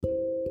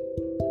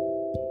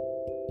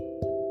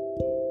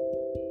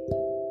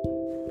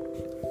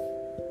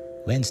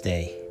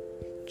Wednesday,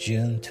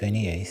 June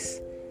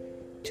 28th,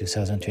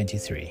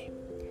 2023.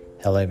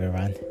 Hello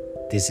everyone,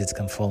 this is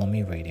Come Follow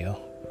Me Radio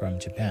from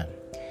Japan.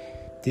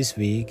 This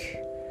week,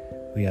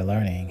 we are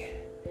learning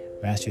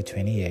Matthew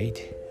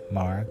 28,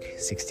 Mark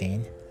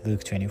 16,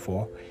 Luke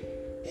 24,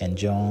 and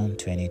John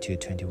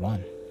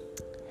 22:21.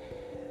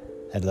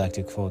 I'd like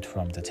to quote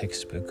from the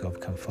textbook of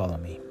Come Follow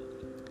Me.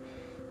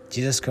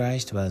 Jesus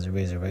Christ was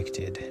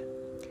resurrected.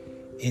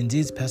 In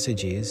these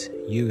passages,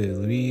 you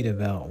will read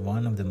about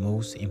one of the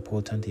most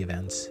important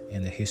events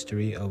in the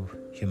history of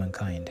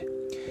humankind,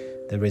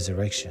 the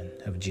resurrection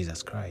of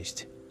Jesus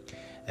Christ.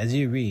 As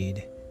you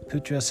read,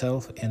 put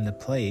yourself in the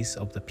place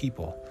of the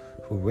people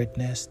who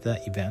witnessed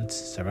the events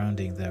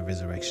surrounding the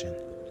resurrection.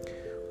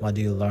 What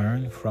do you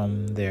learn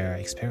from their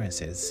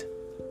experiences?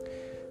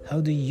 How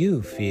do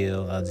you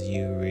feel as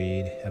you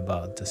read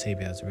about the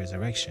Savior's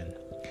resurrection?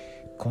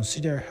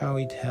 Consider how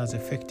it has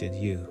affected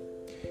you,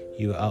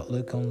 your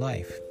outlook on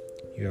life,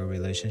 your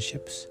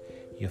relationships,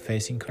 your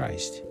faith in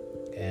Christ,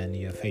 and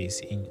your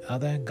faith in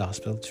other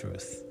gospel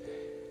truths.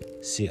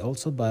 See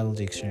also Bible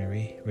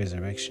Dictionary,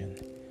 Resurrection,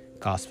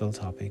 Gospel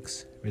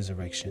Topics,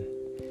 Resurrection,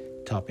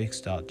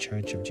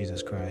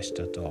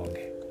 topics.churchofjesuschrist.org.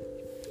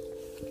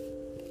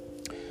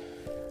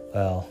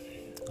 Well,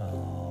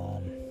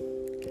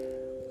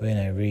 when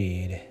I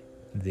read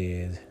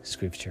these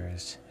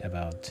scriptures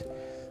about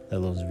the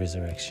Lord's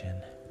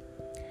resurrection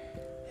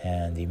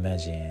and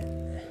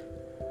imagine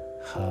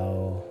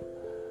how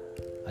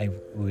I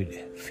would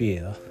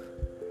feel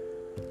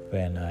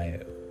when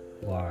I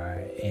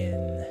were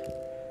in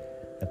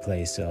the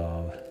place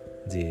of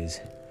these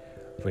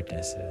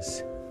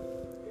witnesses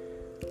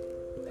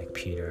like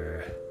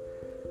Peter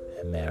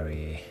and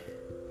Mary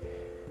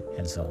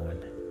and so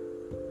on.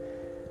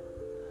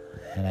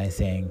 And I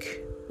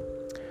think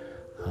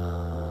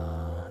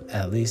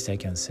at least I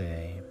can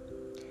say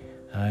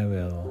I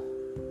will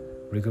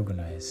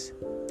recognize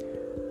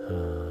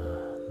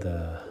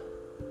the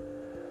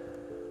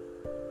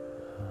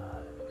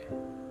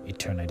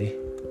eternity.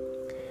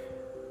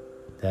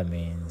 That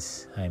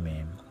means,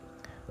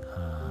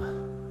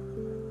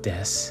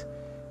 death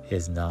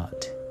is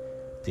not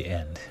the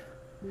end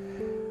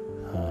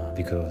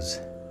because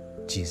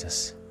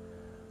Jesus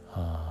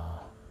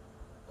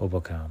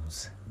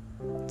overcomes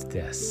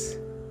death.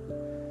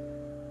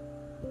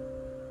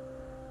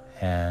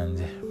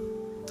 And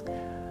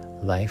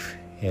life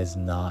is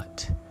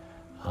not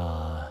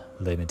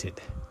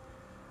limited.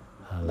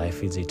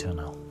 Life is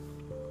eternal.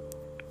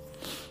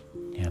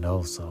 And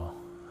also,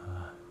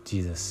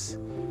 Jesus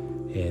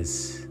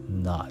is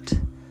not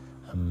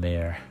a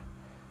mere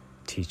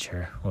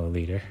teacher or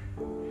leader.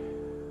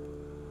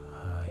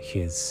 He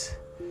is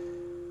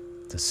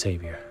the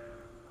Savior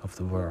of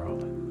the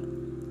world,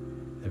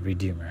 the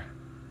Redeemer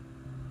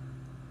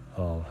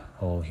of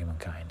all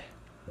humankind,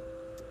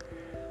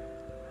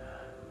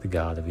 the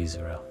God of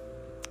Israel,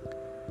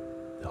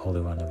 the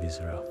Holy One of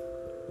Israel.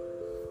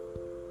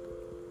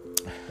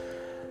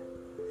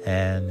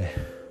 And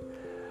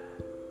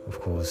of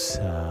course,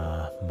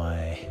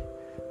 my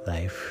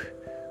life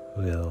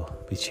will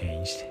be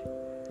changed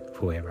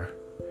forever.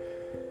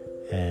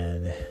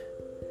 And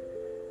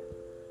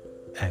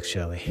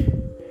actually,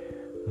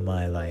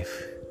 my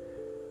life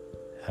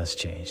has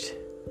changed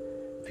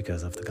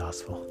because of the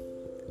gospel,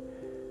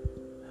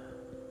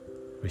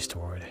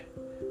 restored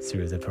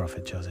through the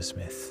prophet Joseph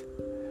Smith.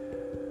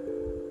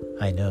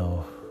 I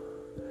know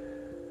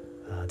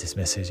this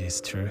message is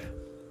true.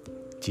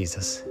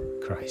 Jesus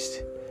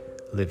Christ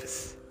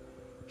liveth.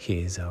 He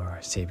is our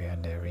Savior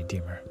and our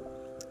Redeemer.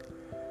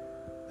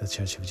 The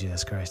Church of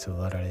Jesus Christ of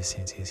Latter-day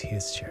Saints is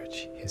His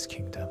church, His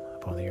kingdom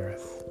upon the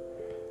earth.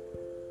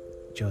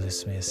 Joseph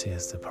Smith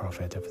is the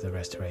prophet of the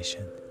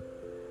restoration.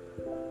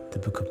 The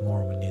Book of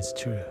Mormon is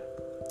true.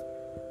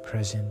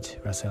 President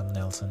Russell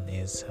Nelson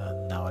is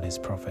nowadays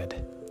prophet.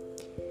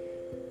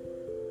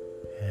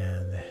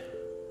 And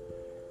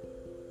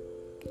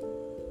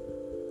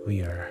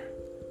we are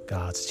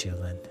God's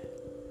children.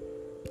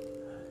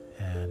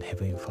 And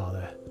Heavenly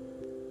Father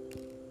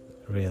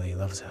really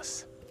loves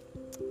us.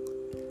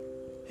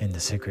 In the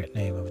sacred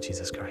name of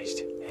Jesus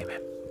Christ.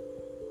 Amen.